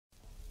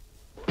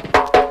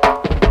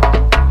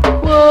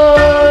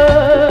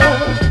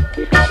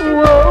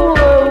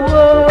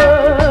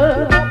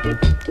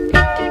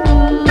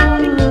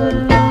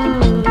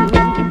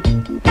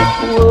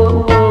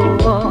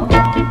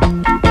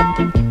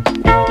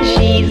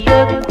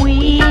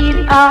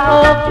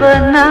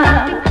the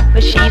night,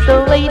 but she's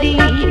a lady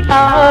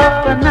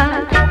of the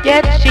night.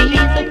 Yet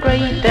she's the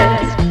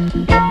greatest.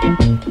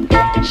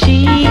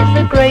 She's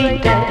the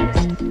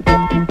greatest.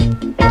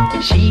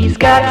 She's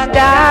got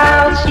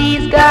style,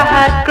 she's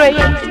got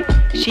grace.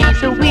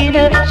 She's a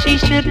winner, she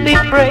should be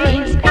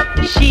praised.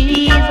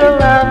 She's a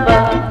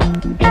lover.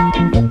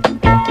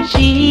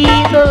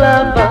 She's a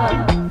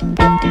lover.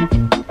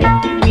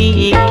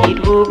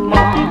 Wicked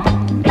woman,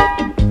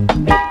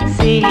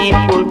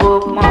 sinful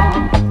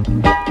woman.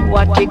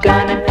 What you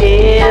gonna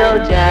tell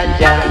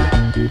Jaja?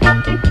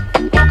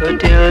 Go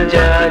tell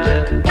Jaja.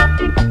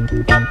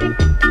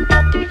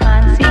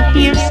 Fancy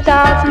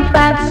hairstyles and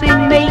fancy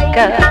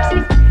makeups,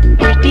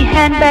 pretty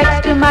handbags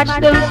to match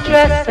those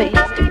dresses.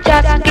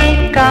 Just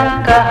can't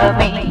conquer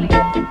me.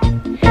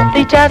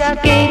 They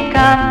just can't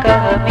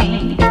conquer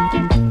me.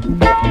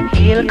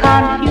 Hail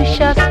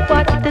Confucius,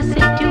 what the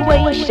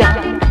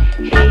situation?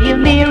 Hail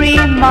Mary,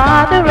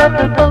 mother of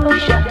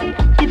devotion.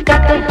 You've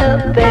got to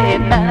help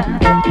them now.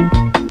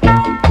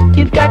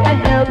 You've got to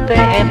help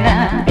them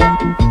now.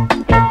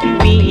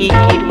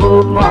 Wicked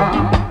woman,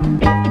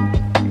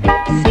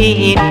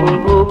 sinful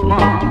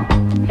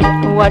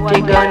woman. What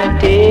you gonna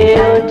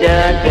tell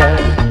Jaja?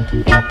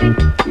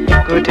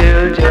 Go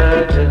tell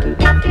Jaja.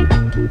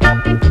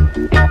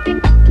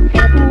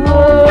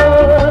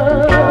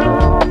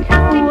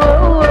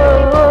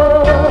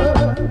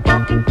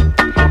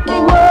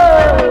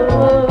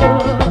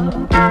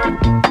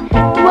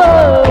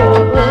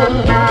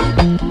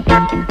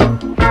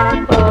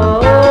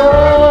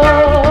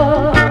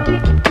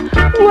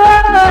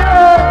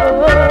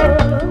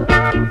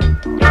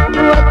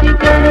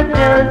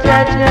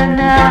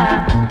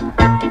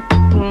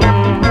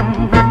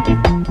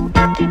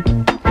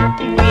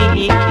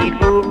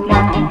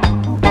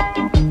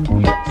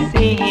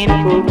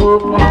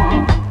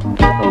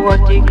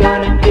 What you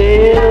gonna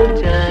tell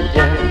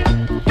Jaja?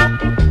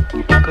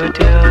 Go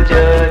tell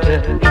Jaja.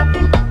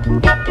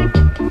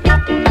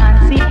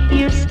 Fancy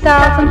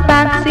hairstyles and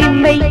fancy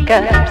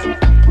makeups,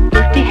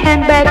 pretty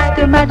handbags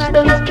to match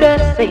those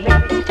dresses.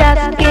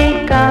 Just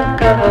can't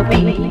conquer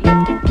me.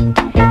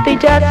 They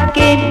just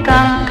can't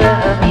conquer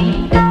me.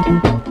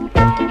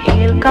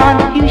 Hail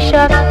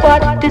Confucius,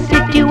 what the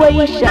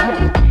situation?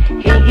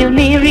 Hail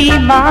Mary,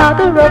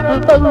 mother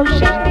of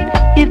devotion.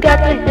 You've got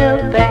to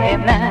help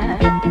them now.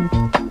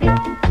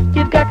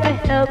 You've got to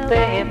help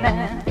them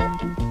now.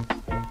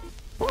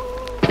 Whoa,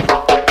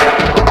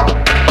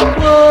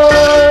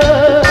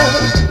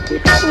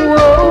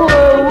 whoa,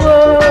 whoa,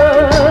 whoa.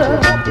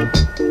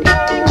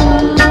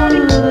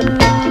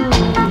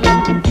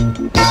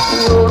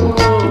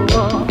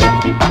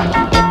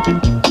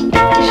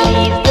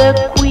 She's the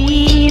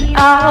queen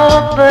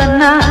of the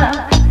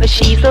night, but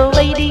she's a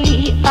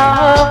lady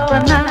of the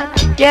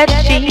night. Yet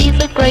she's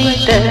the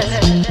greatest.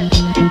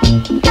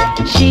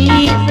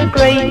 She's the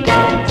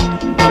greatest.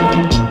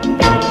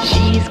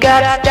 She's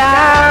got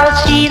style,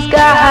 she's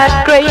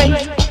got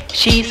grace.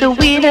 She's a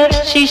winner,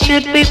 she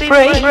should be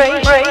praised.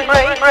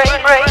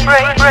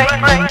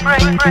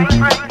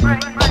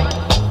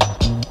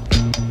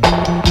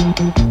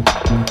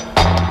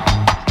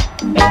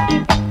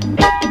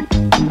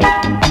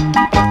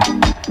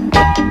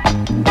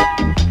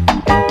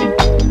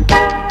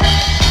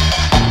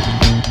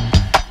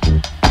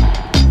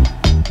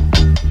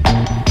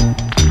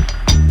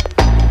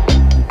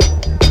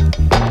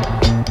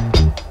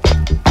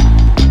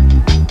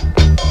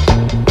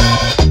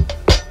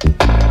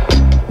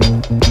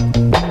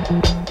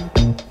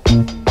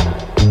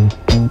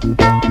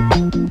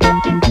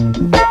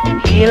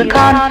 Hail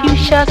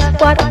Confucius,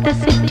 what the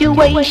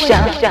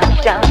situation?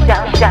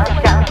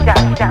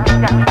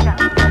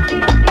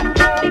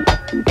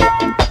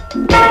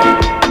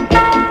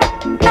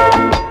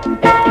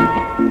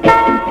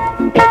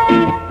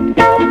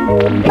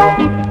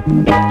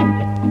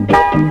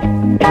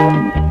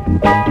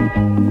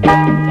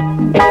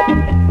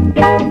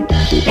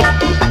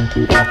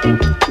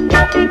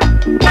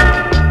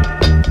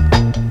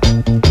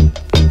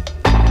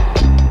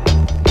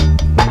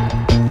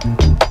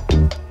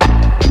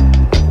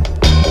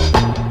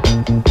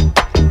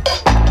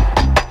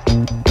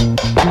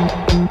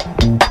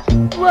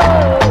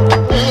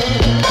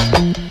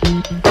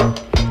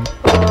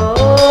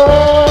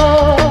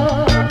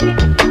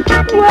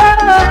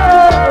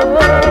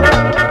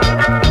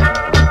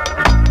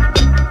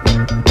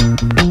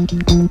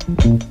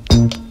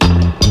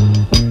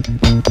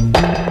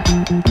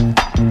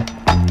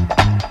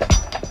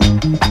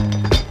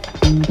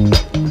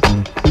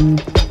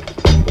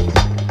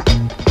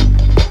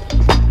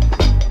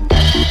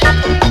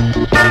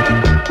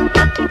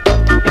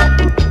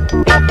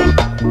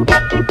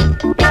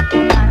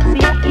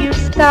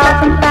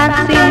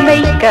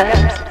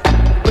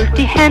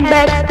 Pretty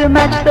handbags to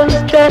match those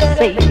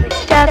dresses.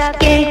 Just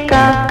can't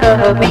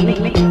conquer me.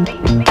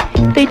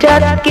 They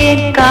just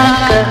can't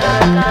conquer